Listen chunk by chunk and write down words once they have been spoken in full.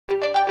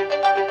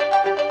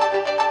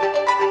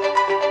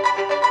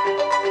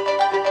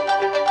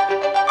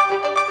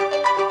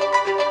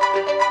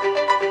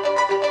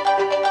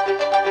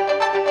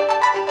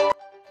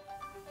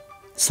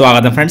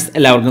സ്വാഗതം ഫ്രണ്ട്സ്,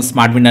 എല്ലാവർക്കും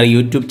smart winner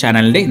YouTube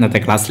ചാനലിൻ്റെ ഇന്നത്തെ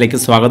ക്ലാസ്സിലേക്ക്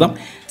സ്വാഗതം.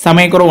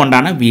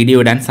 സമയക്കുറവുകൊണ്ടാണ് വീഡിയോ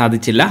ഇടാൻ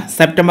സാധിച്ചില്ല.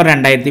 സെപ്റ്റംബർ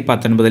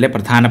 2019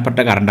 പ്രധാനപ്പെട്ട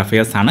കറണ്ട്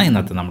അഫയേഴ്സ് ആണ്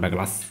ഇന്നത്തെ നമ്മുടെ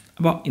ക്ലാസ്.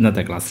 അപ്പോൾ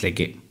ഇന്നത്തെ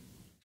ക്ലാസ്സിലേക്ക്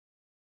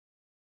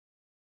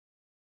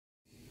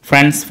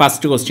ഫ്രണ്ട്സ്,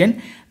 ഫസ്റ്റ് ക്വസ്റ്റ്യൻ,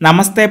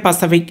 നമസ്തേ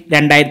പസഫിക്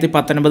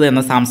 2019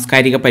 എന്ന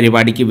സാംസ്കാരിക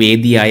പരിപാടിക്ക്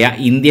വേദിയായ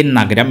ഇന്ത്യൻ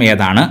നഗരം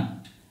ഏതാണ്?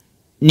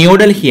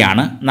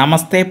 ന്യൂഡൽഹിയാണ്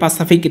നമസ്തേ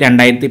പസഫിക്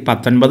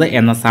 2019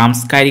 എന്ന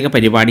സാംസ്കാരിക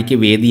പരിപാടിക്ക്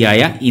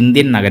വേദിയായ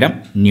ഇന്ത്യൻ നഗരം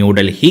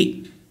ന്യൂഡൽഹി.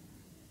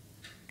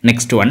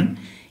 നെക്സ്റ്റ് വൺ,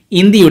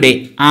 ഇന്ത്യയുടെ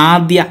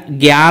ആദ്യ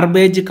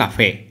ഗ്യാർബേജ്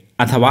കഫേ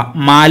അഥവാ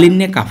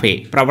മാലിന്യ കഫേ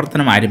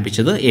പ്രവർത്തനം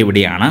ആരംഭിച്ചത്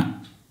എവിടെയാണ്?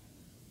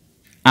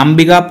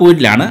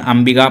 അംബികാപൂരിലാണ്.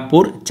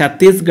 അംബികാപൂർ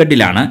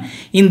ഛത്തീസ്ഗഡിലാണ്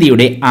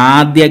ഇന്ത്യയുടെ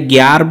ആദ്യ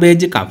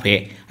ഗ്യാർബേജ് കഫേ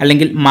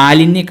അല്ലെങ്കിൽ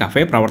മാലിന്യ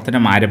കഫേ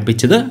പ്രവർത്തനം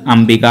ആരംഭിച്ചത്.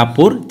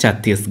 അംബികാപൂർ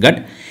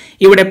ഛത്തീസ്ഗഡ്.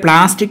 ഇവിടെ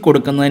പ്ലാസ്റ്റിക്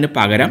കൊടുക്കുന്നതിന്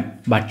പകരം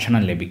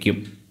ഭക്ഷണം ലഭിക്കും.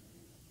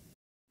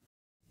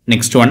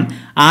 നെക്സ്റ്റ് വൺ,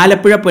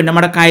 ആലപ്പുഴ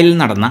പുന്നമടക്കായലിൽ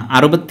നടന്ന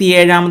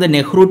 67ാമത്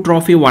നെഹ്റു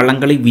ട്രോഫി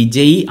വള്ളംകളി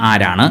വിജയി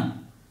ആരാണ്?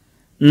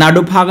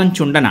 നടുഭാഗം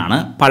ചുണ്ടനാണ്.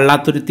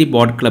 പള്ളാത്തുരുത്തി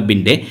ബോട്ട്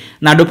ക്ലബിൻ്റെ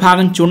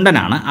നടുഭാഗം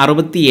ചുണ്ടനാണ്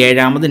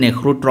 67ാമത്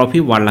നെഹ്റു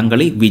ട്രോഫി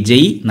വള്ളംകളി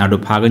വിജയി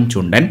നടുഭാഗം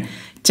ചുണ്ടൻ.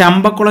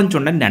 ചമ്പക്കുളം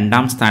ചുണ്ടൻ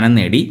 2ാം സ്ഥാനം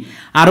നേടി.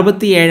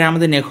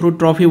 67ാമത് നെഹ്റു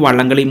ട്രോഫി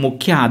വള്ളംകളി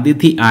മുഖ്യ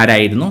അതിഥി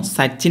ആരായിരുന്നു?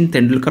 സച്ചിൻ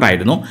തെണ്ടുൽക്കർ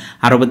ആയിരുന്നു.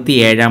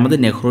 67ാമത്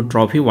നെഹ്റു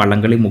ട്രോഫി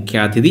വള്ളംകളി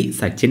മുഖ്യാതിഥി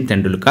സച്ചിൻ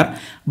തെണ്ടുൽക്കർ.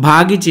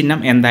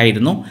 ഭാഗ്യചിഹ്നം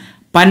എന്തായിരുന്നു?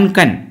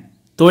 പൻകൻ,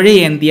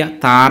 തുഴയേന്തിയ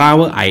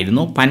താറാവ്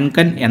ആയിരുന്നു.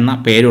 പൻകൻ എന്ന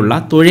പേരുള്ള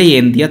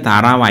തുഴയേന്തിയ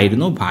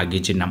താറാവായിരുന്നു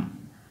ഭാഗ്യചിഹ്നം.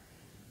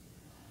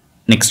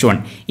 നെക്സ്റ്റ് വൺ,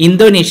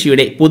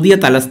 ഇന്തോനേഷ്യയുടെ പുതിയ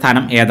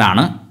തലസ്ഥാനം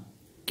ഏതാണ്?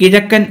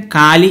 കിഴക്കൻ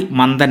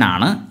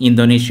കാലിമന്ദനാണ്.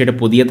 ഇന്തോനേഷ്യയുടെ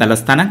പുതിയ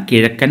തലസ്ഥാനം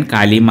കിഴക്കൻ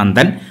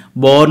കാലിമന്ദൻ.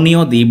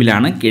 ബോർണിയോ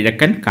ദ്വീപിലാണ്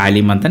കിഴക്കൻ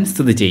കാലിമന്ദൻ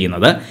സ്ഥിതി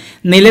ചെയ്യുന്നത്.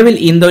 നിലവിൽ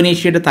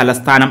ഇന്തോനേഷ്യയുടെ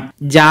തലസ്ഥാനം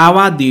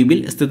ജാവ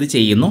ദ്വീപിൽ സ്ഥിതി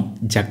ചെയ്യുന്നു.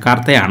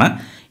 ജക്കാർത്തയാണ്.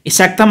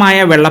 ശക്തമായ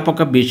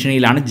വെള്ളപ്പൊക്ക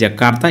ഭീഷണിയിലാണ്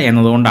ജക്കാർത്ത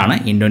എന്നതുകൊണ്ടാണ്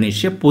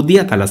ഇന്തോനേഷ്യ പുതിയ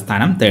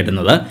തലസ്ഥാനം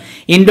തേടുന്നത്.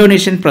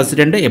 ഇന്തോനേഷ്യൻ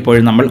പ്രസിഡന്റ്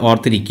എപ്പോഴും നമ്മൾ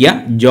ഓർത്തിരിക്കുക,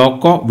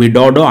 ജോക്കോ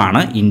വിഡോഡോ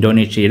ആണ്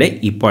ഇന്തോനേഷ്യയുടെ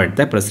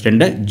ഇപ്പോഴത്തെ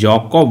president.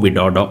 Joko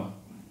Widodo.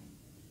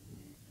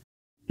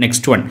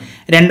 Next one,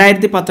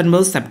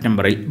 2019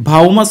 സെപ്റ്റംബറിൽ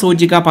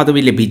ഭൗമസൂചിക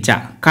പദവി ലഭിച്ച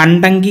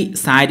കണ്ടങ്കി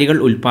സാരികൾ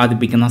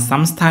ഉൽപ്പാദിപ്പിക്കുന്ന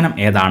സംസ്ഥാനം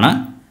ഏതാണ്?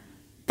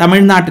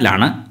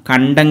 തമിഴ്നാട്ടിലാണ്.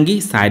 കണ്ടങ്കി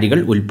സാരികൾ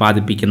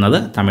ഉൽപ്പാദിപ്പിക്കുന്നത്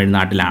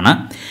തമിഴ്നാട്ടിലാണ്.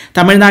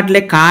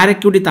 തമിഴ്നാട്ടിലെ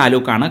കാരക്കുടി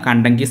താലൂക്കാണ്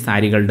കണ്ടങ്കി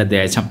സാരികളുടെ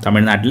ദേശം.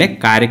 തമിഴ്നാട്ടിലെ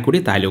കാരക്കുടി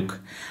താലൂക്ക്.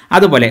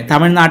 അതുപോലെ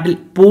തമിഴ്നാട്ടിൽ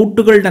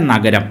പൂട്ടുകളുടെ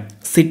നഗരം,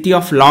 city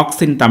of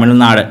locks in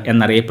Tamil Nadu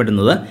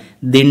എന്നറിയപ്പെടുന്നത്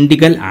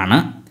ദിണ്ടിഗൽ ആണ്.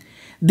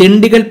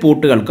 ദിണ്ടിഗൽ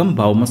പൂട്ടുകൾക്കും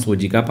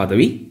ഭൗമസൂചിക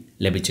പദവി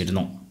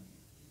ലഭിച്ചിരുന്നു.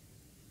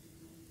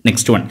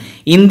 നെക്സ്റ്റ് വൺ,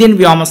 ഇന്ത്യൻ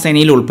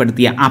വ്യോമസേനയിൽ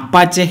ഉൾപ്പെടുത്തിയ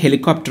അപ്പാച്ചെ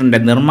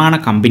ഹെലികോപ്റ്ററിൻ്റെ നിർമ്മാണ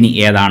കമ്പനി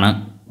ഏതാണ്?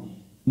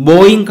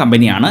 ബോയിങ്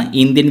കമ്പനിയാണ്.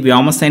 ഇന്ത്യൻ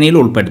വ്യോമസേനയിൽ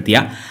ഉൾപ്പെടുത്തിയ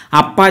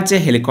അപ്പാച്ചെ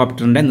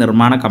ഹെലികോപ്റ്ററിൻ്റെ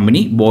നിർമ്മാണ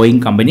കമ്പനി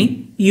ബോയിങ് കമ്പനി.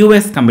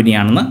 US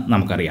കമ്പനിയാണെന്ന്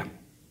നമുക്കറിയാം.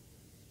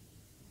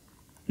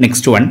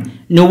 നെക്സ്റ്റ് വൺ,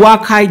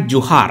 നുവാഖായ്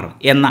ജുഹാർ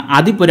എന്ന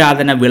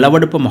അതിപുരാതന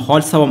വിളവെടുപ്പ്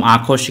മഹോത്സവം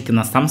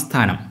ആഘോഷിക്കുന്ന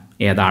സംസ്ഥാനം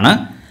ഏതാണ്?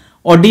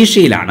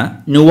 ഒഡീഷയിലാണ്.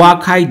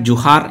 നുവാഖായ്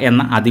ജുഹാർ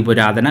എന്ന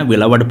അതിപുരാതന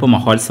വിളവെടുപ്പ്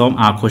മഹോത്സവം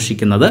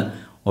ആഘോഷിക്കുന്നത്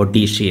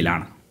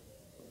ഒഡീഷയിലാണ്.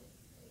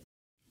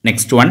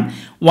 Next one,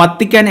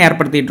 Vatican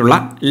ഏർപ്പെടുത്തിയിട്ടുള്ള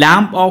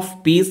lamp of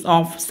peace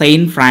of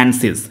saint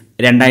Francis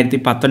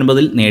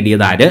 2019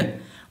 നേടിയതാര്?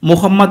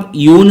 Muhammad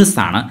Yunus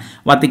ആണ്.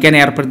 Vatican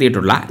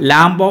ഏർപ്പെടുത്തിയിട്ടുള്ള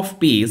lamp of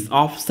peace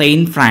of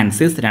saint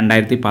Francis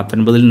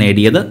 2019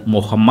 നേടിയത്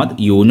മുഹമ്മദ്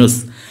യൂനുസ്.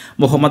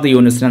 മുഹമ്മദ്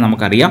യൂനുസിനെ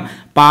നമുക്കറിയാം,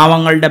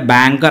 പാവങ്ങളുടെ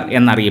ബാങ്കർ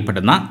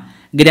എന്നറിയപ്പെടുന്ന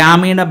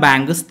ഗ്രാമീണ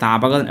ബാങ്ക്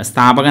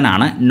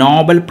സ്ഥാപകനാണ്.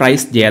 നോബൽ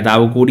പ്രൈസ്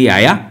ജേതാവ്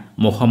കൂടിയായ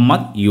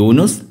Muhammad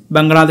Yunus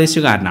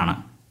ബംഗ്ലാദേശുകാരനാണ്.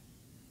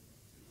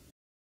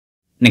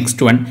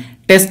 Next one,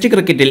 test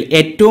ക്രിക്കറ്റിൽ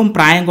ഏറ്റവും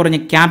പ്രായം കുറഞ്ഞ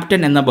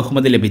ക്യാപ്റ്റൻ എന്ന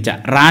ബഹുമതി ലഭിച്ച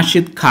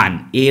റാഷിദ് ഖാൻ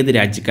ഏത്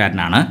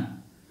രാജ്യക്കാരനാണ്?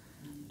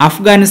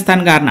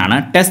 അഫ്ഗാനിസ്ഥാൻകാരനാണ്.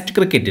 ടെസ്റ്റ്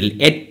ക്രിക്കറ്റിൽ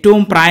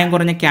ഏറ്റവും പ്രായം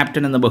കുറഞ്ഞ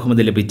ക്യാപ്റ്റൻ എന്ന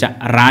ബഹുമതി ലഭിച്ച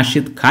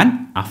റാഷിദ് ഖാൻ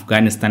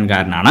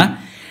അഫ്ഗാനിസ്ഥാൻകാരനാണ്.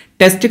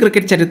 ടെസ്റ്റ്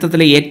ക്രിക്കറ്റ്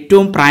ചരിത്രത്തിലെ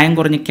ഏറ്റവും പ്രായം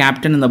കുറഞ്ഞ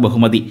ക്യാപ്റ്റൻ എന്ന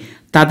ബഹുമതി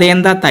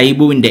തതേന്ദ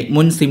തൈബുവിൻ്റെ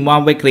മുൻ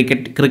സിംബാബ്വെ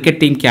ക്രിക്കറ്റ്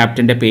ടീം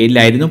ക്യാപ്റ്റൻ്റെ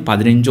പേരിലായിരുന്നു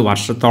 15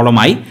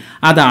 വർഷത്തോളമായി.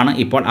 അതാണ്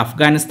ഇപ്പോൾ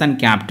അഫ്ഗാനിസ്ഥാൻ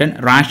ക്യാപ്റ്റൻ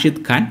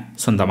റാഷിദ് ഖാൻ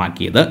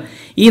സ്വന്തമാക്കിയത്.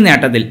 ഈ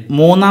നേട്ടത്തിൽ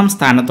 3ാം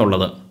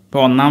സ്ഥാനത്തുള്ളത്.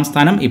 ഇപ്പോൾ 1ാം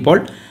സ്ഥാനം ഇപ്പോൾ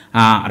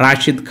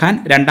റാഷിദ് ഖാൻ,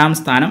 2ാം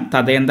സ്ഥാനം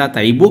തതേന്ദ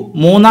തൈബു,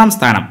 3ാം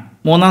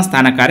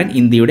സ്ഥാനക്കാരൻ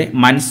ഇന്ത്യയുടെ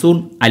Mansoor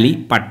Ali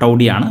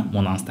പട്ടൗഡിയാണ്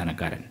 3ാം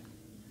സ്ഥാനക്കാരൻ.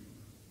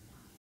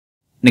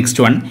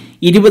 Next one,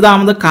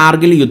 20ാമത്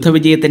Kargil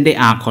യുദ്ധവിജയത്തിൻ്റെ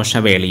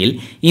ആഘോഷവേളയിൽ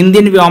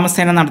Indian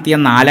വ്യോമസേന നടത്തിയ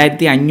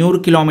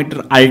 4500 കിലോമീറ്റർ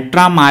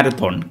അൾട്രാ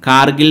മാരത്തോൺ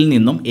കാർഗിലിൽ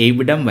നിന്നും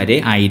എവിടം വരെ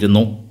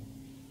ആയിരുന്നു?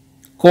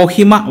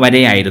 കൊഹിമ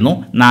വരെയായിരുന്നു.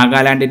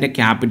 നാഗാലാൻഡിൻ്റെ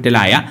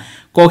ക്യാപിറ്റലായ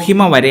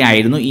കൊഹിമ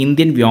വരെയായിരുന്നു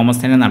ഇന്ത്യൻ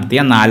വ്യോമസേന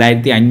നടത്തിയ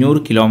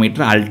 4500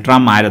 കിലോമീറ്റർ അൾട്രാ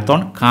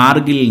മാരത്തോൺ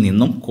കാർഗിലിൽ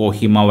നിന്നും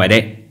കൊഹിമ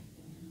വരെ.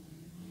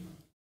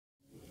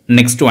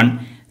 നെക്സ്റ്റ് വൺ,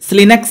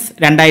 സ്ലിനക്സ്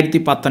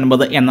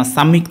 2019 എന്ന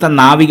സംയുക്ത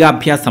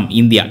നാവികാഭ്യാസം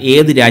ഇന്ത്യ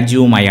ഏത്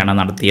രാജ്യവുമായാണ്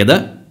നടത്തിയത്?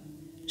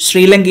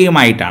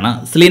 ശ്രീലങ്കയുമായിട്ടാണ്.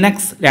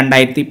 സ്ലിനക്സ്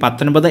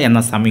 2019 എന്ന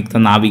സംയുക്ത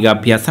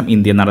നാവികാഭ്യാസം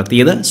ഇന്ത്യ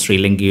നടത്തിയത്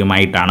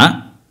ശ്രീലങ്കയുമായിട്ടാണ്.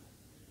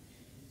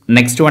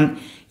 നെക്സ്റ്റ് വൺ,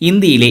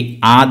 ഇന്ത്യയിലെ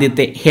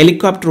ആദ്യത്തെ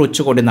ഹെലികോപ്റ്റർ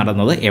ഉച്ചകോടി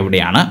നടന്നത്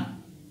എവിടെയാണ്?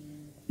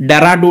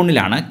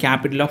 ഡെറാഡൂണിലാണ്.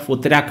 Capital of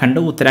Uttarakhand.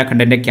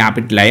 ഉത്തരാഖണ്ഡിൻ്റെ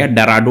ക്യാപിറ്റലായ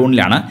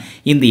ഡെറാഡൂണിലാണ്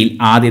ഇന്ത്യയിൽ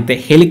ആദ്യത്തെ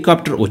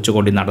ഹെലികോപ്റ്റർ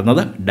ഉച്ചകോടി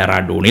നടന്നത്,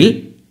 ഡെറാഡൂണിൽ.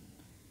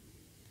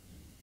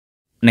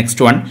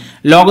 നെക്സ്റ്റ് വൺ,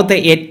 ലോകത്തെ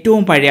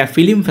ഏറ്റവും പഴയ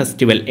ഫിലിം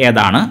ഫെസ്റ്റിവൽ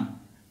ഏതാണ്?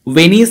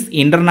 വെനീസ്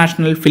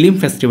ഇൻ്റർനാഷണൽ ഫിലിം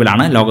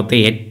ഫെസ്റ്റിവലാണ് ലോകത്തെ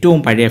ഏറ്റവും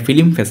പഴയ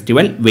film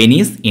festival,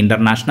 Venice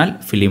international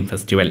film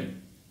festival.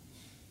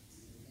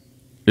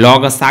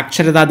 ലോക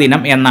സാക്ഷരതാ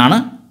ദിനം എന്നാണ്?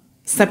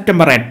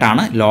 സെപ്റ്റംബർ 8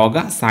 ആണ്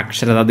ലോക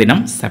സാക്ഷരതാ ദിനം,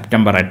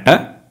 സെപ്റ്റംബർ 8.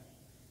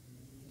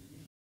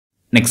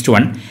 നെക്സ്റ്റ്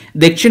വൺ,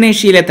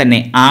 ദക്ഷിണേഷ്യയിലെ തന്നെ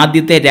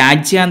ആദ്യത്തെ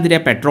രാജ്യാന്തര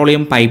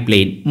petroleum pipe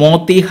line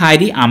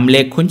Motihari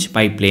അംലേഖുഞ്ച്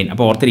pipe line.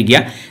 അപ്പോൾ ഓർത്തിരിക്കുക,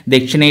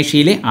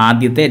 ദക്ഷിണേഷ്യയിലെ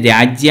ആദ്യത്തെ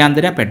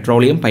രാജ്യാന്തര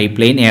പെട്രോളിയം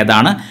പൈപ്പ് ലൈൻ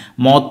ഏതാണ്?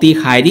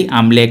 മോത്തിഹാരി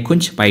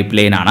അംലേഖുഞ്ച് പൈപ്പ്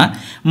ലൈൻ ആണ്.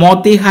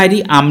 മോത്തിഹാരി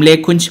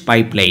അംലേഖുഞ്ച്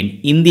പൈപ്പ് ലൈൻ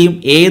ഇന്ത്യയും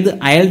ഏത്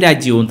അയൽ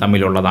രാജ്യവും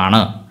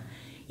തമ്മിലുള്ളതാണ്?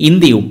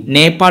 ഇന്ത്യയും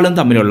നേപ്പാളും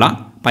തമ്മിലുള്ള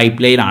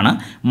പൈപ്പ് ലൈനാണ്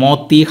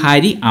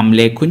മോത്തിഹാരി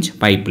അംലേഖുഞ്ച്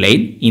പൈപ്പ്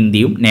ലൈൻ,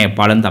 ഇന്ത്യയും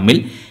നേപ്പാളും തമ്മിൽ.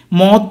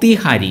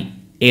 മോത്തിഹാരി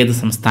ഏത്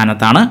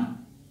സംസ്ഥാനത്താണ്?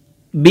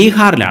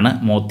 ബീഹാറിലാണ്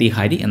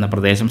മോത്തിഹാരി എന്ന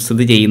പ്രദേശം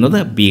സ്ഥിതി ചെയ്യുന്നത്,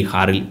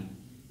 ബീഹാറിൽ.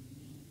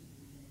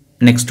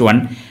 നെക്സ്റ്റ് വൺ,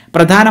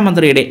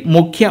 പ്രധാനമന്ത്രിയുടെ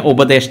മുഖ്യ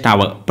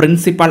ഉപദേഷ്ടാവ്,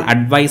 പ്രിൻസിപ്പൽ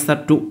അഡ്വൈസർ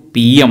ടു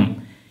PM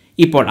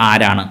ഇപ്പോൾ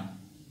ആരാണ്?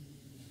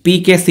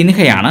 PK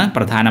സിൻഹയാണ്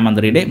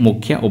പ്രധാനമന്ത്രിയുടെ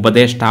മുഖ്യ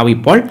ഉപദേഷ്ടാവ്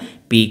ഇപ്പോൾ,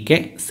 PK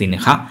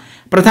സിൻഹ.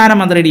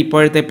 പ്രധാനമന്ത്രിയുടെ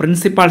ഇപ്പോഴത്തെ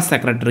പ്രിൻസിപ്പൽ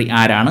സെക്രട്ടറി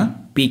ആരാണ്?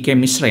 PK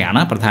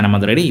മിശ്രയാണ്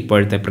പ്രധാനമന്ത്രിയുടെ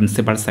ഇപ്പോഴത്തെ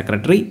പ്രിൻസിപ്പൽ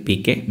സെക്രട്ടറി,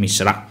 PK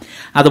മിശ്ര.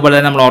 അതുപോലെ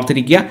തന്നെ നമ്മൾ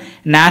ഓർത്തിരിക്കുക,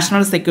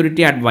 നാഷണൽ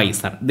സെക്യൂരിറ്റി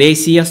അഡ്വൈസർ,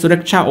 ദേശീയ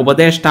സുരക്ഷാ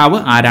ഉപദേഷ്ടാവ്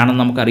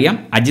ആരാണെന്ന് നമുക്കറിയാം,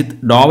 അജിത്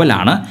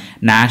ഡോവലാണ്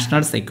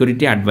നാഷണൽ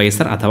സെക്യൂരിറ്റി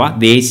അഡ്വൈസർ അഥവാ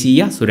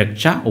ദേശീയ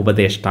സുരക്ഷാ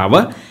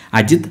ഉപദേഷ്ടാവ്,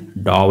 അജിത്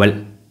ഡോവൽ.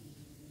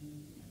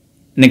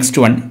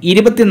 നെക്സ്റ്റ് വൺ,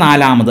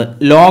 24ാമത്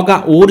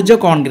ലോക ഊർജ്ജ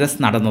കോൺഗ്രസ്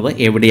നടന്നത്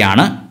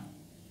എവിടെയാണ്?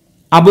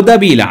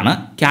 അബുദാബിയിലാണ്.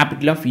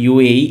 ക്യാപിറ്റൽ ഓഫ്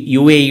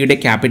UAE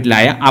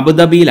ക്യാപിറ്റലായ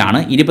അബുദാബിയിലാണ്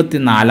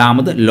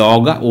 24ാമത്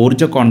ലോക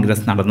ഊർജ്ജ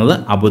കോൺഗ്രസ് നടന്നത്,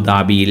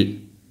 അബുദാബിയിൽ.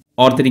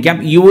 ഓർത്തിരിക്കാം,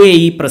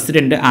 UAE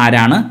പ്രസിഡന്റ്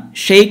ആരാണ്?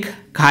 Sheikh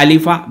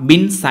Khalifa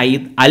bin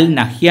Sayyid Al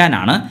Nahyan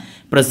ആണ്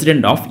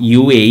president of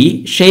UAE,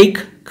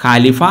 Sheikh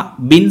Khalifa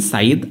bin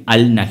Sayyid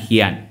Al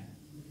Nahyan.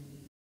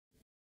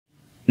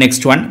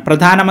 Next one,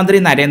 പ്രധാനമന്ത്രി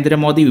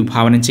നരേന്ദ്രമോദി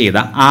വിഭാവനം ചെയ്ത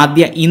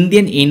ആദ്യ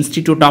Indian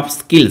institute of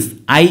skills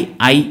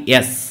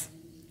IIS,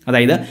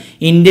 അതായത്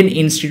Indian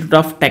institute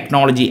of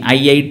technology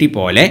IIT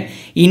പോലെ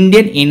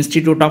ഇന്ത്യൻ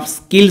ഇൻസ്റ്റിറ്റ്യൂട്ട് ഓഫ്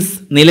സ്കിൽസ്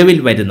നിലവിൽ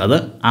വരുന്നത്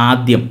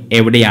ആദ്യം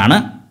എവിടെയാണ്?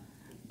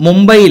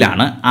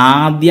 മുംബൈയിലാണ്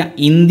ആദ്യ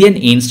Indian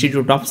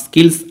institute of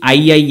skills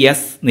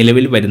IIS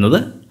നിലവിൽ വരുന്നത്,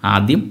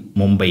 ആദ്യം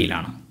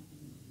മുംബൈയിലാണ്.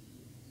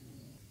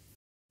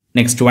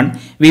 നെക്സ്റ്റ് വൺ,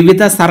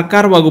 വിവിധ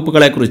സർക്കാർ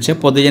വകുപ്പുകളെക്കുറിച്ച്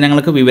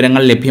പൊതുജനങ്ങൾക്ക്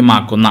വിവരങ്ങൾ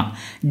ലഭ്യമാക്കുന്ന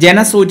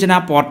ജനസൂചന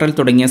പോർട്ടൽ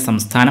തുടങ്ങിയ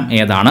സംസ്ഥാനം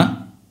ഏതാണ്?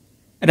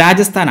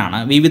 രാജസ്ഥാനാണ്.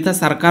 വിവിധ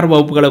സർക്കാർ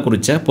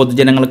വകുപ്പുകളെക്കുറിച്ച്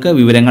പൊതുജനങ്ങൾക്ക്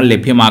വിവരങ്ങൾ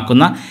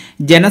ലഭ്യമാക്കുന്ന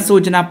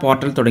ജനസൂചന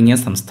പോർട്ടൽ തുടങ്ങിയ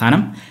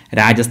സംസ്ഥാനം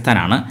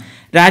രാജസ്ഥാനാണ്.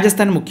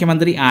 രാജസ്ഥാൻ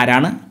മുഖ്യമന്ത്രി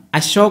ആരാണ്?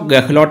 അശോക്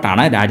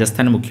ഗെഹ്ലോട്ടാണ്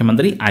രാജസ്ഥാൻ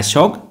മുഖ്യമന്ത്രി,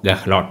 അശോക്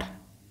ഗെഹ്ലോട്ട്.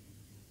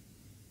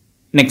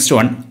 നെക്സ്റ്റ്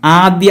വൺ,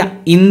 ആദ്യ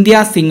ഇന്ത്യ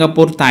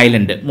സിംഗപ്പൂർ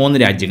തായ്ലൻഡ്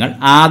 3 രാജ്യങ്ങൾ.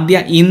 ആദ്യ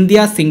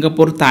ഇന്ത്യ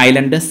സിംഗപ്പൂർ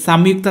തായ്ലൻഡ്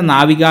സംയുക്ത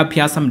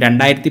നാവികാഭ്യാസം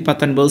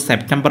 2019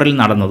 സെപ്റ്റംബറിൽ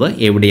നടന്നത്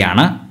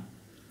എവിടെയാണ്?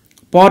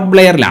 പോർട്ട്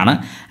ബ്ലെയറിലാണ്.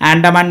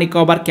 ആൻഡമാൻ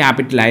നിക്കോബാർ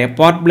ക്യാപിറ്റലായ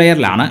പോർട്ട്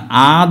ബ്ലെയറിലാണ്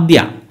ആദ്യ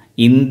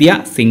ഇന്ത്യ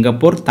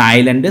സിംഗപ്പൂർ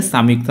തായ്ലൻഡ്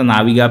സംയുക്ത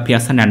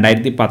നാവികാഭ്യാസം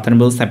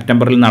 2019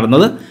 സെപ്റ്റംബറിൽ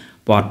നടന്നത്,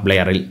 പോർട്ട്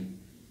ബ്ലെയറിൽ.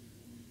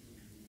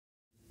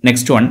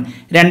 നെക്സ്റ്റ് വൺ,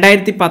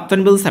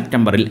 2019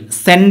 സെപ്റ്റംബറിൽ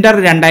സെൻഡർ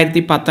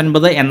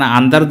 2019 എന്ന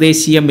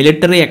അന്തർദേശീയ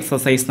മിലിറ്ററി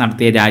എക്സസൈസ്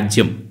നടത്തിയ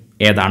രാജ്യം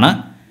ഏതാണ്?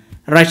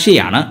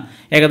 റഷ്യയാണ്.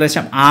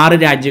 ഏകദേശം 6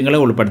 രാജ്യങ്ങളെ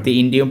ഉൾപ്പെടുത്തി,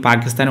 ഇന്ത്യയും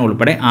പാകിസ്ഥാനും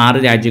ഉൾപ്പെടെ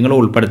 6 രാജ്യങ്ങളെ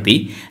ഉൾപ്പെടുത്തി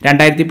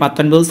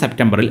 2019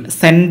 സെപ്റ്റംബറിൽ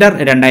സെൻഡർ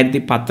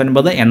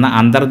 2019 എന്ന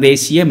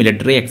അന്തർദേശീയ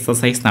മിലിറ്ററി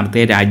എക്സസൈസ്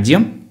നടത്തിയ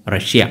രാജ്യം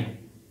റഷ്യ.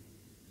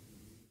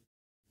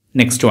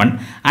 നെക്സ്റ്റ് വൺ,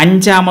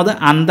 5ാമത്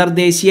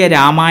അന്തർദേശീയ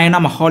രാമായണ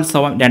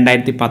മഹോത്സവം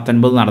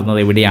 2019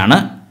 നടന്നത് എവിടെയാണ്?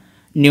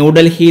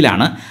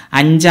 ന്യൂഡൽഹിയിലാണ്.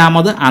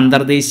 5ാമത്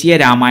അന്തർദേശീയ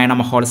രാമായണ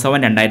മഹോത്സവം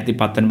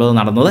 2019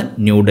 നടന്നത്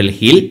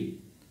ന്യൂഡൽഹിയിൽ.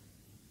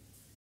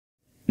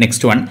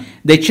 നെക്സ്റ്റ് വൺ,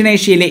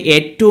 ദക്ഷിണേഷ്യയിലെ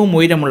ഏറ്റവും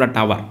ഉയരമുള്ള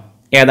ടവർ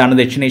ഏതാണ്?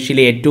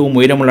 ദക്ഷിണേഷ്യയിലെ ഏറ്റവും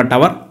ഉയരമുള്ള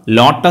ടവർ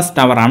ലോട്ടസ്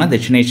ടവറാണ്.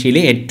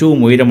 ദക്ഷിണേഷ്യയിലെ ഏറ്റവും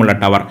ഉയരമുള്ള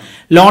ടവർ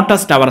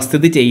ലോട്ടസ് ടവർ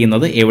സ്ഥിതി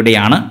ചെയ്യുന്നത്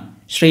എവിടെയാണ്?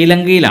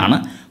 ശ്രീലങ്കയിലാണ്.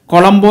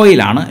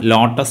 കൊളംബോയിലാണ്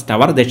ലോട്ടസ്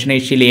ടവർ.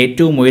 ദക്ഷിണേഷ്യയിലെ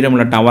ഏറ്റവും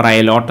ഉയരമുള്ള ടവറായ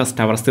ലോട്ടസ്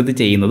ടവർ സ്ഥിതി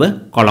ചെയ്യുന്നത്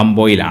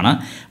കൊളംബോയിലാണ്.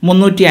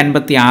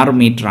 356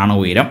 മീറ്ററാണ്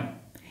ഉയരം.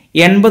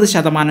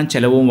 80%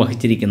 ചെലവും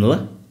വഹിച്ചിരിക്കുന്നത്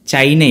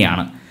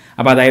ചൈനയാണ്.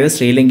 അപ്പോൾ അതായത്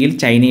ശ്രീലങ്കയിൽ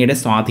ചൈനയുടെ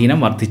സ്വാധീനം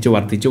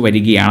വർദ്ധിച്ചു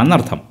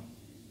വരികയാണെന്നർത്ഥം.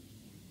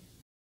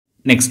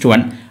 നെക്സ്റ്റ്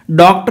വൺ,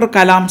 ഡോക്ടർ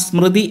കലാം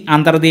സ്മൃതി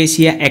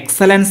അന്തർദേശീയ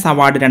എക്സലൻസ്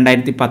അവാർഡ്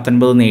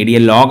 2019 നേടിയ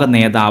ലോക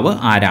നേതാവ്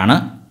ആരാണ്?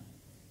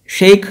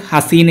 ഷെയ്ഖ്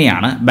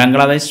ഹസീനയാണ്.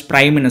 ബംഗ്ലാദേശ്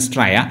പ്രൈം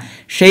മിനിസ്റ്ററായ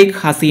ഷെയ്ഖ്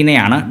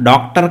ഹസീനയാണ്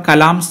ഡോക്ടർ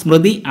കലാം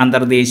സ്മൃതി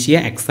അന്തർദേശീയ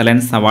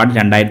എക്സലൻസ് അവാർഡ്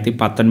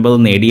 2019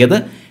 നേടിയത്.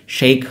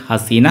 Sheikh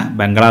Hasina,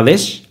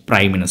 Bangladesh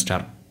prime minister.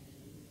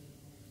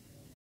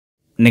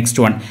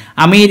 Next one,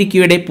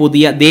 അമേരിക്കയുടെ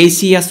പുതിയ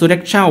ദേശീയ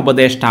സുരക്ഷാ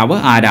ഉപദേഷ്ടാവ്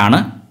ആരാണ്?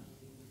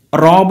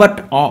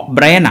 റോബർട്ട് ഒ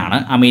ബ്രയൻ ആണ്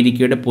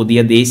അമേരിക്കയുടെ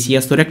പുതിയ ദേശീയ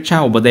സുരക്ഷാ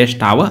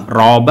ഉപദേഷ്ടാവ്.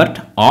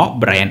 Robert O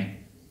Brian.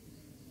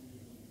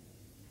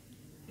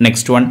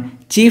 Next one,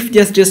 chief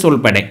justice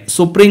ഉൾപ്പെടെ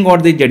സുപ്രീം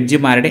കോടതി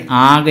ജഡ്ജിമാരുടെ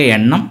ആകെ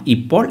എണ്ണം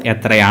ഇപ്പോൾ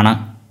എത്രയാണ്?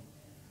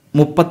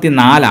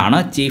 34 ആണ്.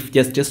 ചീഫ്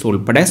ജസ്റ്റിസ്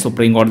ഉൾപ്പെടെ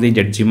സുപ്രീം കോടതി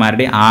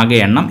ജഡ്ജിമാരുടെ ആകെ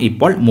എണ്ണം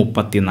ഇപ്പോൾ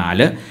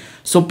 34.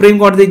 സുപ്രീം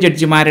കോടതി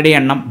ജഡ്ജിമാരുടെ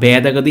എണ്ണം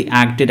ഭേദഗതി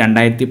ആക്ട്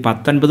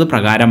 2019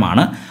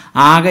 പ്രകാരമാണ്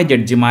ആകെ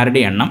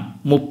ജഡ്ജിമാരുടെ എണ്ണം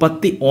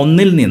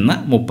 31 നിന്ന്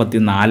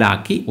 34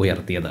 ആക്കി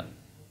ഉയർത്തിയത്.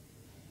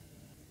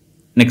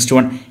 നെക്സ്റ്റ്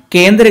വൺ,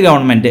 കേന്ദ്ര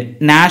ഗവൺമെൻറ്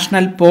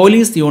നാഷണൽ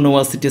പോലീസ്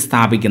യൂണിവേഴ്സിറ്റി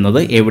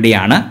സ്ഥാപിക്കുന്നത്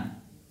എവിടെയാണ്?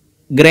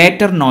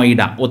 ഗ്രേറ്റർ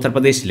നോയിഡ,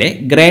 ഉത്തർപ്രദേശിലെ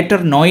ഗ്രേറ്റർ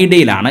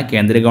നോയിഡയിലാണ്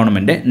കേന്ദ്ര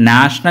ഗവൺമെൻറ്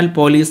നാഷണൽ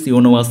പോലീസ്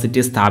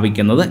യൂണിവേഴ്സിറ്റി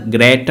സ്ഥാപിക്കുന്നത്.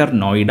 Greater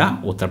Noida,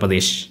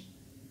 Uttar Pradesh.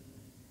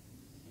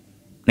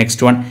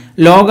 Next one,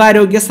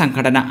 ലോകാരോഗ്യ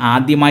സംഘടന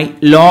ആദ്യമായി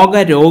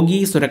ലോക രോഗി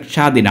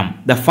സുരക്ഷാ ദിനം,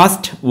 the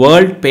first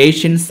world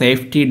patient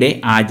safety day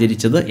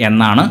ആചരിച്ചത്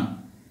എന്നാണ്?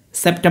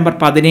 സെപ്റ്റംബർ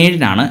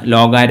 17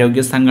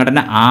 ലോകാരോഗ്യ സംഘടന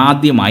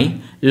ആദ്യമായി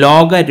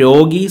ലോക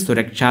രോഗി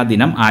സുരക്ഷാ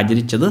ദിനം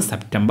ആചരിച്ചത്.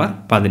 സെപ്റ്റംബർ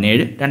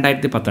 17,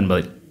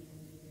 2019.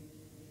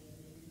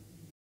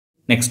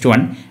 നെക്സ്റ്റ്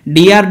വൺ,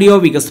 DRDO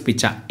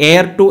വികസിപ്പിച്ച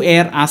എയർ ടു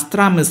എയർ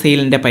അസ്ത്ര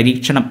മിസൈലിൻ്റെ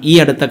പരീക്ഷണം ഈ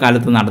അടുത്ത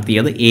കാലത്ത്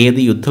നടത്തിയത് ഏത്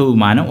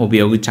യുദ്ധവിമാനം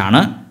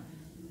ഉപയോഗിച്ചാണ്?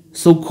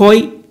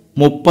 സുഖോയ്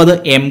 30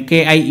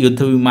 MKI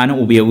യുദ്ധവിമാനം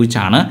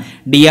ഉപയോഗിച്ചാണ്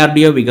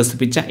DRDO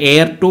വികസിപ്പിച്ച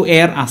എയർ ടു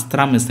എയർ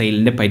അസ്ത്ര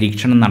മിസൈലിൻ്റെ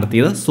പരീക്ഷണം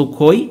നടത്തിയത്.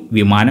 സുഖോയ്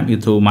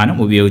യുദ്ധവിമാനം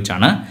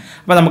ഉപയോഗിച്ചാണ്.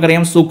 അപ്പോൾ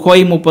നമുക്കറിയാം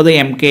സുഖോയ് 30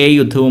 MKI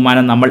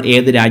യുദ്ധവിമാനം നമ്മൾ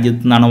ഏത്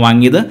രാജ്യത്തു നിന്നാണ്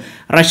വാങ്ങിയത്?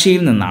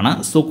 റഷ്യയിൽ നിന്നാണ്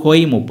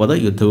സുഖോയ്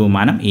 30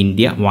 യുദ്ധവിമാനം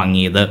ഇന്ത്യ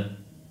വാങ്ങിയത്.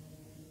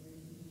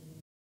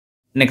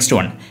 നെക്സ്റ്റ്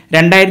വൺ,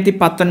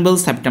 2019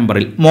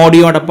 സെപ്റ്റംബറിൽ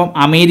മോഡിയോടൊപ്പം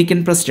അമേരിക്കൻ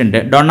പ്രസിഡന്റ്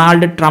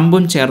ഡൊണാൾഡ്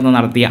ട്രംപും ചേർന്ന്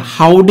നടത്തിയ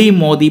ഹൗഡി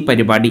മോദി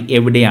പരിപാടി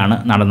എവിടെയാണ്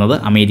നടന്നത്?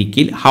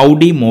 അമേരിക്കയിൽ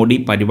ഹൗഡി മോദി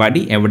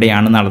പരിപാടി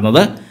എവിടെയാണ്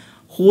നടന്നത്?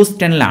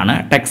 ഹൂസ്റ്റണിലാണ്.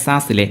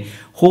 ടെക്സാസിലെ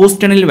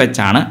ഹൂസ്റ്റണിൽ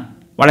വെച്ചാണ്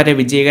വളരെ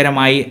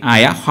വിജയകരമായി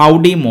ആയ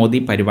ഹൗഡി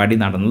മോദി പരിപാടി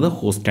നടന്നത്.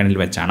 ഹൂസ്റ്റണിൽ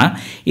വെച്ചാണ്.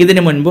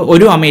 ഇതിനു മുൻപ്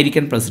ഒരു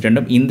അമേരിക്കൻ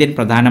പ്രസിഡന്റും ഇന്ത്യൻ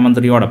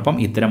പ്രധാനമന്ത്രിയോടൊപ്പം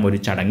ഇത്തരം ഒരു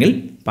ചടങ്ങിൽ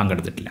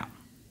പങ്കെടുത്തിട്ടില്ല.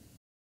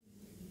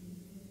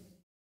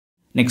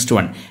 നെക്സ്റ്റ്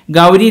വൺ,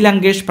 ഗൗരി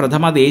ലങ്കേഷ്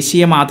പ്രഥമ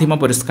ദേശീയ മാധ്യമ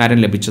പുരസ്കാരം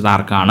ലഭിച്ചത്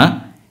ആർക്കാണ്?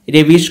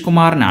 രവീഷ്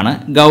കുമാറിനാണ്.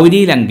 ഗൗരി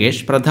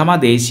ലങ്കേഷ് പ്രഥമ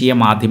ദേശീയ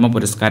മാധ്യമ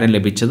പുരസ്കാരം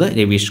ലഭിച്ചത്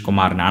രവീഷ്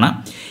കുമാറിനാണ്.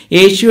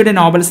 ഏഷ്യയുടെ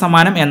നോബൽ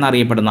സമ്മാനം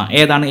എന്നറിയപ്പെടുന്ന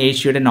ഏതാണ്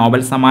ഏഷ്യയുടെ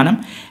നോബൽ സമ്മാനം?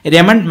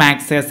 രമൺ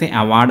മാഗ്സേസെ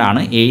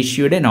അവാർഡാണ്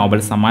ഏഷ്യയുടെ നോബൽ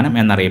സമ്മാനം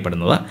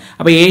എന്നറിയപ്പെടുന്നത്.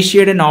 അപ്പോൾ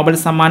ഏഷ്യയുടെ നോബൽ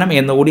സമ്മാനം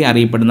എന്നുകൂടി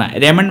അറിയപ്പെടുന്ന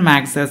രമൺ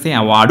മാഗ്സേസെ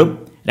അവാർഡും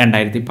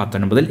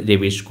 2019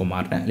 രവീഷ്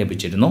കുമാറിന്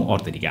ലഭിച്ചിരുന്നു.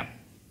 ഓർത്തിരിക്കാം.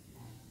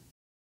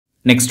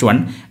 നെക്സ്റ്റ് വൺ,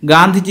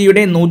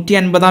 ഗാന്ധിജിയുടെ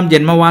 150ാം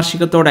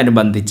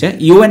ജന്മവാർഷികത്തോടനുബന്ധിച്ച്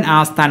UN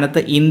ആസ്ഥാനത്ത്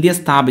ഇന്ത്യ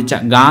സ്ഥാപിച്ച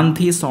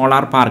ഗാന്ധി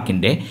സോളാർ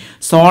പാർക്കിൻ്റെ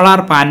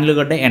സോളാർ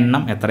പാനലുകളുടെ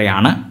എണ്ണം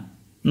എത്രയാണ്?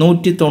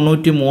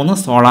 193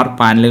 സോളാർ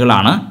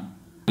പാനലുകളാണ്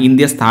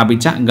ഇന്ത്യ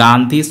സ്ഥാപിച്ച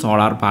ഗാന്ധി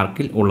സോളാർ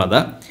പാർക്കിൽ ഉള്ളത്.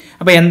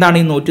 അപ്പോൾ എന്താണ്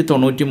ഈ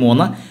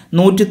 193?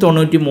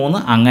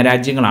 193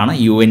 അംഗരാജ്യങ്ങളാണ്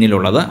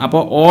UNിലുള്ളത്.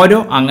 അപ്പോൾ ഓരോ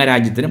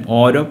അംഗരാജ്യത്തിനും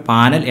ഓരോ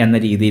പാനൽ എന്ന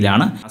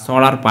രീതിയിലാണ്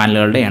സോളാർ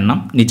പാനലുകളുടെ എണ്ണം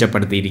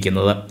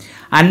നിശ്ചയപ്പെടുത്തിയിരിക്കുന്നത്.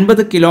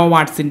 50 കിലോ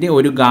വാട്ട്സിൻ്റെ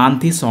ഒരു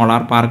ഗാന്ധി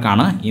സോളാർ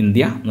പാർക്കാണ്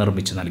ഇന്ത്യ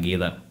നിർമ്മിച്ചു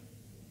നൽകിയത്.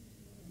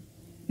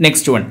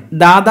 Next one,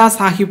 Dada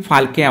Sahib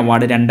Phalke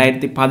award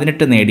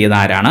 2018 നേടിയത്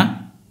ആരാണ്?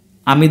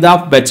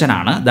 അമിതാഭ് ബച്ചൻ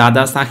ആണ്.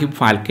 ദാദാ സാഹിബ്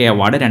ഫാൽക്കെ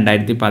അവാർഡ്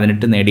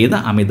 2018 നേടിയത്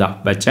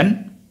അമിതാഭ് ബച്ചൻ.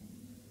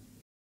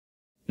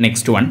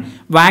 നെക്സ്റ്റ് വൺ,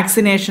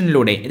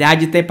 വാക്സിനേഷനിലൂടെ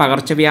രാജ്യത്തെ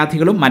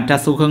പകർച്ചവ്യാധികളും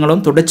മറ്റസുഖങ്ങളും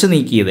തുടച്ചു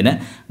നീക്കിയതിന്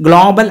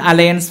global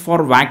alliance for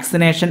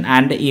vaccination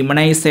and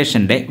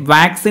ഇമ്മ്യൂണൈസേഷൻ്റെ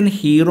vaccine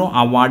hero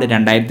award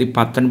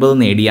 2019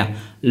 നേടിയ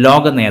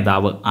ലോക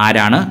നേതാവ്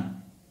ആരാണ്?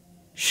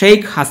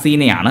 Sheikh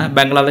ഹസീനയാണ്.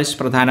 Bangladesh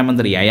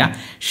പ്രധാനമന്ത്രിയായ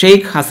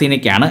Sheikh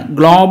ഹസീനയ്ക്കാണ്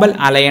global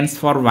alliance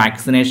for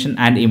vaccination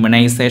and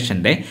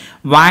ഇമ്മ്യൂണൈസേഷൻ്റെ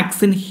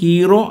vaccine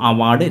hero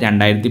award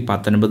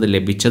 2019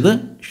 ലഭിച്ചത്.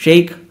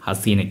 Sheikh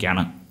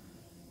ഹസീനയ്ക്കാണ്.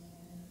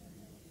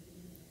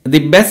 The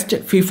best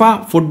FIFA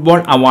football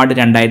award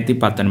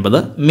 2019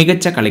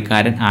 മികച്ച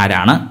കളിക്കാരൻ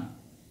ആരാണ്?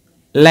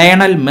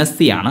 Lionel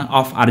മെസ്സിയാണ്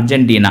of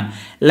Argentina.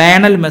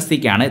 Lionel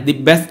മെസ്സിക്കാണ് the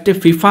best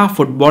FIFA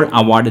football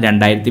award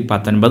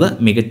 2019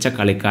 മികച്ച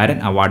കളിക്കാരൻ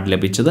അവാർഡ്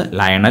ലഭിച്ചത്.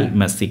 Lionel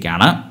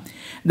മെസ്സിക്കാണ്.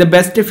 The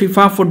best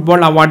FIFA football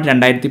award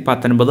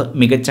 2019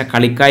 മികച്ച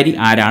കളിക്കാരി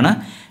ആരാണ്?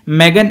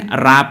 മെഗൻ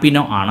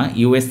റാപ്പിനോ ആണ്.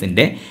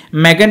 US-ൻ്റെ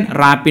മെഗൻ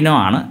റാപ്പിനോ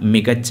ആണ്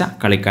മികച്ച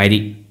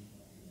കളിക്കാരി.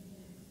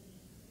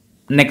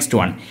 Next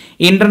one,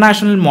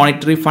 international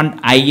monetary fund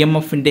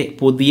IMFൻ്റെ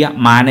പുതിയ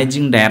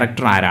മാനേജിംഗ്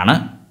ഡയറക്ടർ ആരാണ്?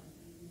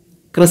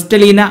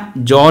 ക്രിസ്റ്റലീന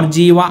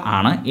ജോർജീവ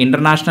ആണ്.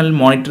 International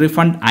monetary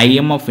fund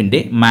IMFൻ്റെ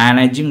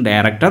managing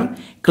director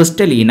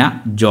Kristalina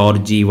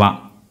ജോർജീവ.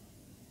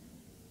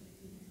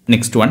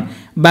 Next one,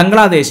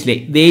 ബംഗ്ലാദേശിലെ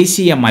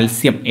ദേശീയ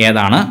മത്സ്യം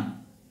ഏതാണ്?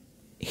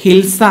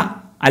 ഹിൽസ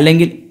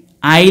അല്ലെങ്കിൽ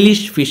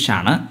ഐലിഷ് ഫിഷ്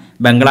ആണ്.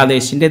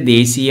 ബംഗ്ലാദേശിൻ്റെ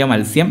ദേശീയ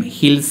മത്സ്യം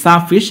ഹിൽസ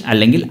ഫിഷ്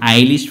അല്ലെങ്കിൽ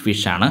ഐലിഷ്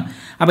ഫിഷ് ആണ്.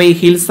 അപ്പോൾ ഈ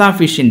ഹിൽസ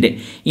ഫിഷിൻ്റെ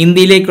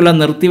ഇന്ത്യയിലേക്കുള്ള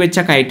നിർത്തിവെച്ച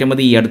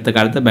കയറ്റുമതി ഈ അടുത്ത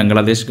കാലത്ത്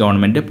ബംഗ്ലാദേശ്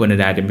ഗവൺമെൻറ്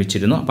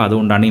പുനരാരംഭിച്ചിരുന്നു. അപ്പോൾ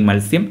അതുകൊണ്ടാണ് ഈ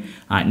മത്സ്യം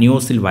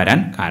ന്യൂസിൽ വരാൻ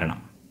കാരണം.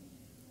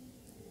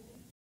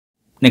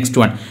 നെക്സ്റ്റ്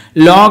വൺ,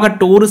 ലോക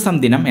ടൂറിസം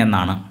ദിനം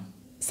എന്നാണ്?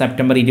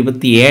 സെപ്റ്റംബർ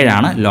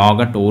 27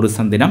 ലോക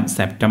ടൂറിസം ദിനം,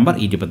 സെപ്റ്റംബർ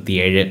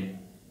 27.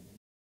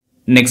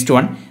 നെക്സ്റ്റ്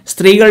വൺ,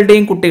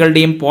 സ്ത്രീകളുടെയും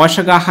കുട്ടികളുടെയും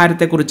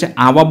പോഷകാഹാരത്തെക്കുറിച്ച്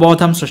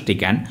അവബോധം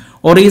സൃഷ്ടിക്കാൻ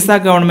ഒറീസ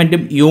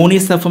ഗവൺമെൻറ്റും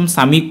യൂണിസെഫും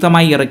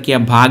സംയുക്തമായി ഇറക്കിയ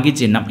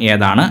ഭാഗ്യചിഹ്നം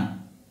ഏതാണ്?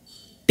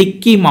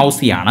 ടിക്കി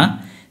മൗസിയാണ്.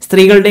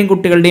 സ്ത്രീകളുടെയും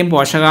കുട്ടികളുടെയും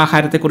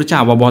പോഷകാഹാരത്തെക്കുറിച്ച്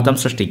അവബോധം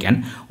സൃഷ്ടിക്കാൻ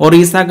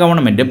ഒറീസ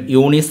ഗവൺമെൻറ്റും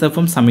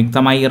യൂണിസെഫും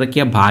സംയുക്തമായി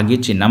ഇറക്കിയ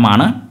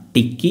ഭാഗ്യചിഹ്നമാണ്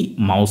ടിക്കി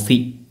മൗസി.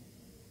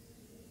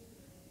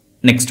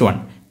 നെക്സ്റ്റ് വൺ,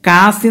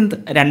 കാസിന്ദ്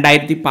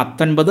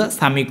 2019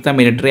 സംയുക്ത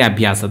മിലിറ്ററി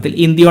അഭ്യാസത്തിൽ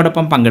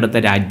ഇന്ത്യയോടൊപ്പം പങ്കെടുത്ത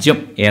രാജ്യം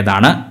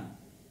ഏതാണ്?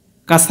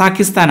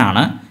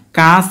 കസാഖിസ്ഥാനാണ്.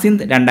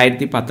 കാസിന്ദ്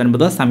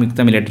 2019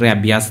 സംയുക്ത മിലിറ്ററി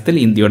അഭ്യാസത്തിൽ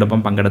ഇന്ത്യയോടൊപ്പം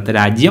പങ്കെടുത്ത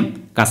രാജ്യം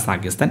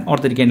കസാഖിസ്ഥാൻ.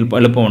 ഓർത്തിരിക്കാൻ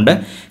എളുപ്പമുണ്ട്.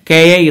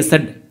 KAZ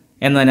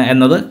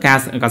എന്നത്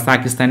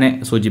കസാഖിസ്ഥാനെ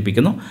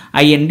സൂചിപ്പിക്കുന്നു,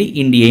 IND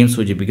ഇന്ത്യയെയും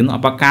സൂചിപ്പിക്കുന്നു.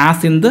 അപ്പോൾ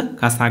കാസിന്ദ്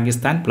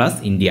Kazakhstan plus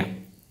India.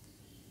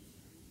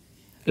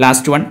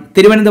 Last one,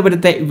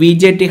 തിരുവനന്തപുരത്തെ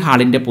VJT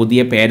ഹാളിൻ്റെ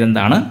പുതിയ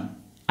പേരെന്താണ്?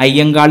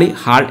 അയ്യങ്കാളി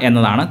ഹാൾ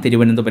എന്നതാണ്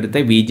തിരുവനന്തപുരത്തെ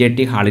VJT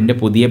ഹാളിൻ്റെ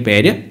പുതിയ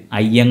പേര്,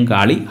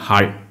 അയ്യങ്കാളി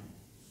ഹാൾ.